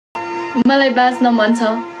मलाई बाँच्न मन छ।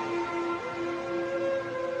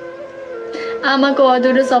 आमाको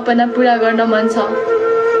अधुरो सपना पूरा गर्न मन छ।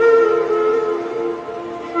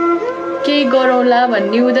 केही गरौँला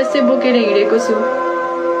भन्ने उद्देश्य बोकेर हिँडेको छु।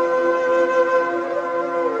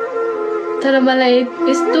 तर मलाई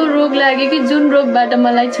यस्तो रोग लाग्यो कि जुन रोगबाट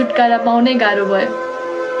मलाई छुटकारा पाउनै गाह्रो भयो।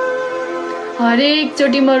 हरेक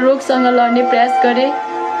चोटि म रोगसँग लड्ने प्रयास गरेँ।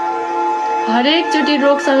 हरेक चोटि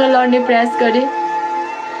रोगसँग लड्ने प्रयास गरेँ।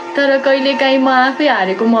 तर कहिलेकाहीँ म आफै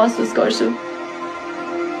हारेको महसुस गर्छु।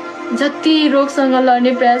 जति रोगसँग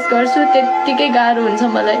लड्ने प्रयास गर्छु त्यत्तिकै गाह्रो हुन्छ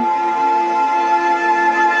मलाई।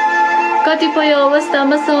 कतिपय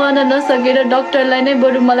अवस्थामा सहन नसकेर डाक्टरलाई नै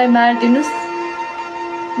बरु मलाई मारिदिनुस्,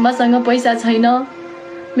 मसँग पैसा छैन।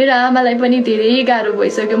 मेरो आमालाई पनि धेरै गाह्रो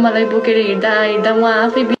भइसक्यो मलाई बोकेर हिँड्दा हिँड्दा। उहाँ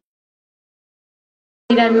आफै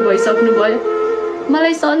बिरामी भइसक्नु भयो।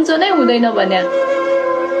 मलाई सन्चो नै हुँदैन भन्या।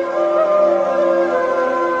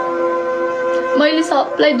 मैले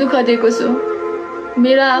सबलाई दुःख दिएको छु।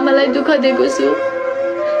 मेरो आमालाई दुःख दिएको छु।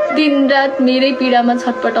 दिनरात मेरै पीडामा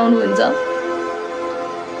छटपटाउनुहुन्छ।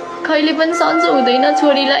 कहिले पनि सन्चो हुँदैन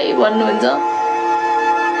छोरीलाई भन्नुहुन्छ।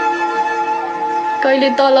 कहिले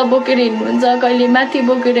तल बोकेर हिँड्नुहुन्छ, कहिले माथि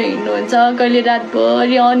बोकेर हिँड्नुहुन्छ, कहिले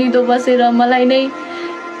रातभरि अनिदो बसेर मलाई नै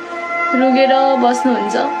रुगेर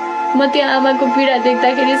बस्नुहुन्छ। म त्यो आमाको पीडा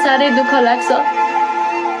देख्दाखेरि साह्रै दुःख लाग्छ।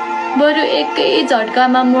 बरु एकै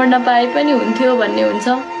झट्कामा मर्न पाए पनि हुन्थ्यो भन्ने हुन्छ।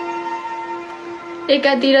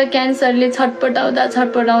 एकातिर क्यान्सरले छटपटाउँदा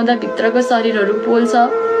छटपटाउँदा भित्रको शरीरहरू पोल्छ,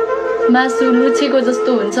 मासु लुछेको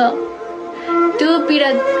जस्तो हुन्छ। त्यो पीडा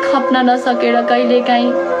खप्न नसकेर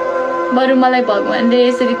कहिलेकाहीँ बरु मलाई भगवानले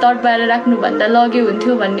यसरी तडपाएर राख्नुभन्दा लगे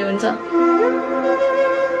हुन्थ्यो भन्ने हुन्छ।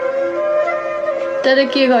 तर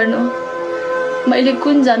के गर्नु, मैले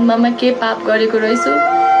कुन जन्ममा के पाप गरेको रहेछु।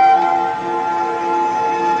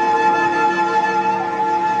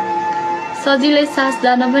 सजिलै सास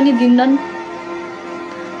जान पनि दिन्नन्।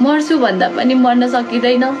 मर्छु भन्दा पनि मर्न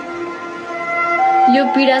सकिँदैन। यो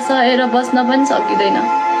पीडा सहेर बस्न पनि सकिँदैन।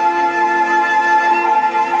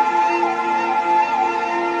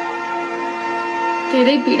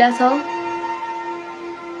 धेरै पीडा छ।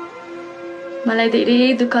 मलाई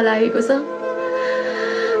धेरै दुःख लागेको छ।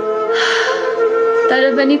 तर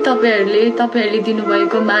पनि तपाईहरूले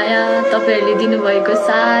दिनुभएको माया, तपाईहरूले दिनुभएको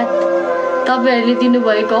साथ, तपाईहरूले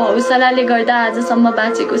दिनुभएको हौसलाले गर्दा आजसम्म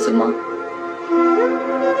बाँचेको छु म।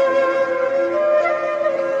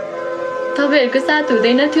 तपाईहरूको साथ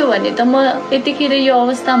हुँदैन थियो भने त म यतिखेर यो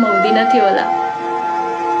अवस्थामा हुँदिन थियो होला।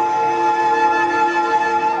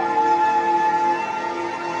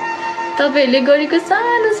 तपाईहरूले गरेको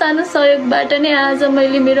सानो सानो सहयोगबाट नै आज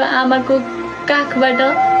मैले मेरो आमाको काखबाट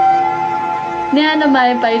न्यानो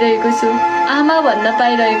माया पाइरहेको छु, आमा भन्न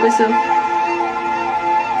पाइरहेको छु।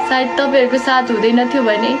 सायद तपाईहरूको साथ हुँदैन थियो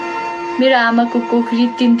भने मेरो आमाको कोख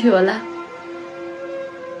रित्तिन्थ्यो होला।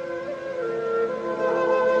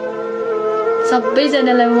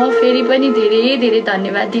 सबैजनालाई म फेरि पनि धेरै धेरै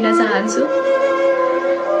धन्यवाद दिन चाहन्छु।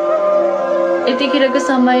 यतिखेरको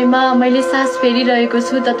समयमा मैले सास फेरिरहेको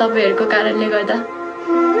छु त तपाईहरूको कारणले गर्दा।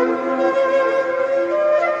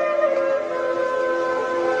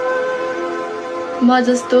 म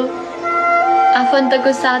जस्तो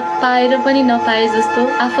आफन्तको साथ पाएर पनि नपाए जस्तो,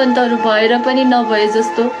 आफन्तहरू भएर पनि नभए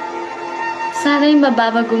जस्तो सानैमा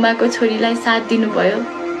बाबा गुमाको छोरीलाई साथ दिनुभयो,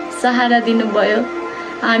 सहारा दिनुभयो।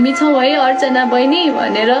 हामी छौँ है अर्चना बहिनी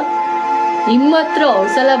भनेर हिम्मत र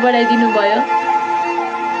हौसला बढाइदिनु भयो।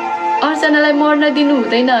 अर्चनालाई मर्न दिनु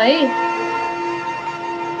हुँदैन है।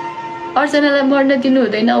 अर्चनालाई मर्न दिनु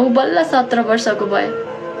हुँदैन। ऊ बल्ल 17 वर्षको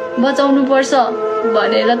भयो। बचाउनु पर्छ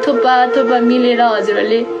भनेर थोपा थोपा मिलेर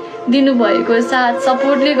हजुरहरूले दिनुभएको साथ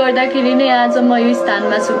सपोर्टले गर्दाखेरि नै आज म यो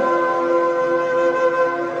स्थानमा छु।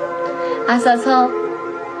 आशा छ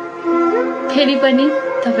फेरि पनि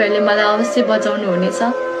तपाईहरूले मलाई अवश्य बचाउनु हुनेछ।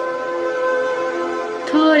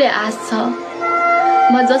 थोरै आश छ।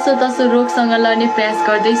 म जसो तसो रोगसँग लड्ने प्रयास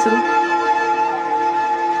गर्दैछु।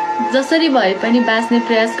 जसरी भए पनि बाँच्ने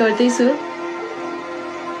प्रयास गर्दैछु।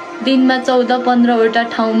 दिनमा 14-15 वटा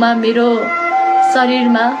ठाउँमा मेरो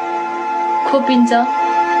शरीरमा खोपिन्छ।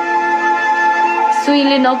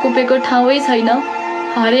 सुईले नकोपेको ठाउँै छैन।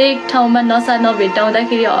 हरेक ठाउँमा नसा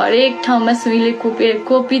नभेटाउँदाखेरि हरेक ठाउँमा सुईले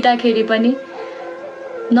कोपिँदाखेरि पनि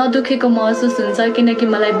नदुखेको महसुस हुन्छ, किनकि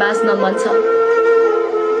मलाई बाँच्न मन छ।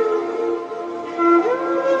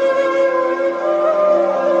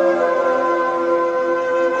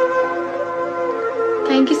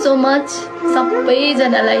 थ्याङ्क यू सो मच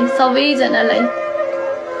सबैजनालाई।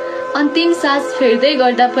 अन्तिम सास फेर्दै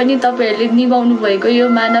गर्दा पनि तपाईहरूले निभाउनु भएको यो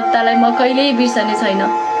मानवतालाई म कहिल्यै बिर्सने छैन।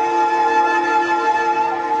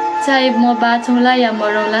 चाहे म बाँचौँला या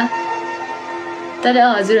मरौँला, तर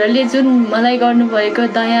हजुरहरूले जुन मलाई गर्नुभएको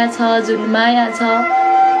दया छ, जुन माया छ,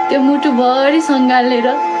 त्यो मुटुभरि सँगालेर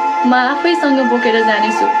म आफैसँग बोकेर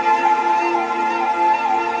जानेछु।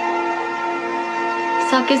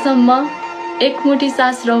 सकेसम्म एकमुठी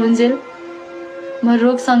सास रहउन्जेल म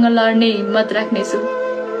रोगसँग लड्ने हिम्मत राख्नेछु।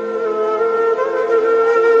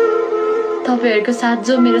 तपाईहरुको साथ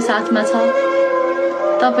जो मेरो साथमा छ,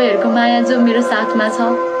 तपाईहरुको माया जो मेरो साथमा छ,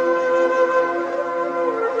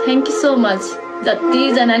 थ्यांक यू सो मच।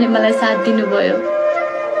 जति जनाले मलाई साथ दिनुभयो,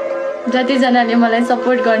 जति जनाले मलाई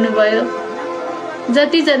सपोर्ट गर्नुभयो,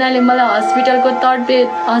 जति जनाले मलाई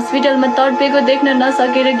हस्पिटलमा तडपेको देख्न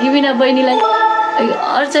नसकेर गिविना बहिनीलाई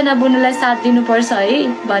अर्चना बुनुलाई साथ दिनुपर्छ है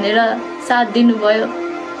भनेर साथ दिनुभयो,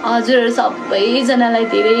 हजुरहरु सबैजनालाई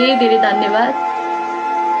धेरै धेरै धन्यवाद।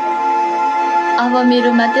 अब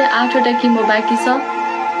मेरो मात्रै 8 वटा किमो बाँकी छ।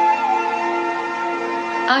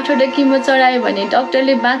 8 वटा किमो चढायो भने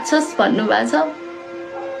डाक्टरले बाँच्छस् भन्नुभएको छ।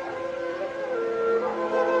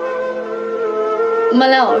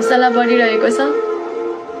 मलाई हौसला बढिरहेको छ।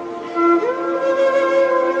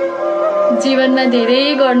 जीवनमा धेरै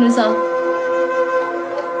गर्नु छ।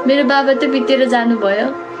 मेरो बाबा त बितेर जानुभयो,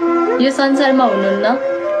 यो संसारमा हुनुहुन्न,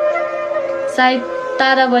 सायद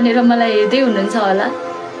तारा बनेर मलाई हेर्दै हुनुहुन्छ होला।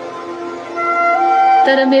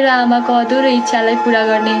 तर मेरो आमाको अधुरो इच्छालाई पूरा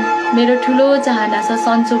गर्ने मेरो ठुलो चाहना छ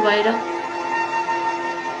सन्चो भएर।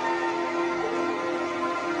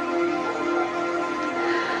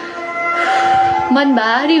 मन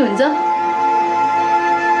भारी हुन्छ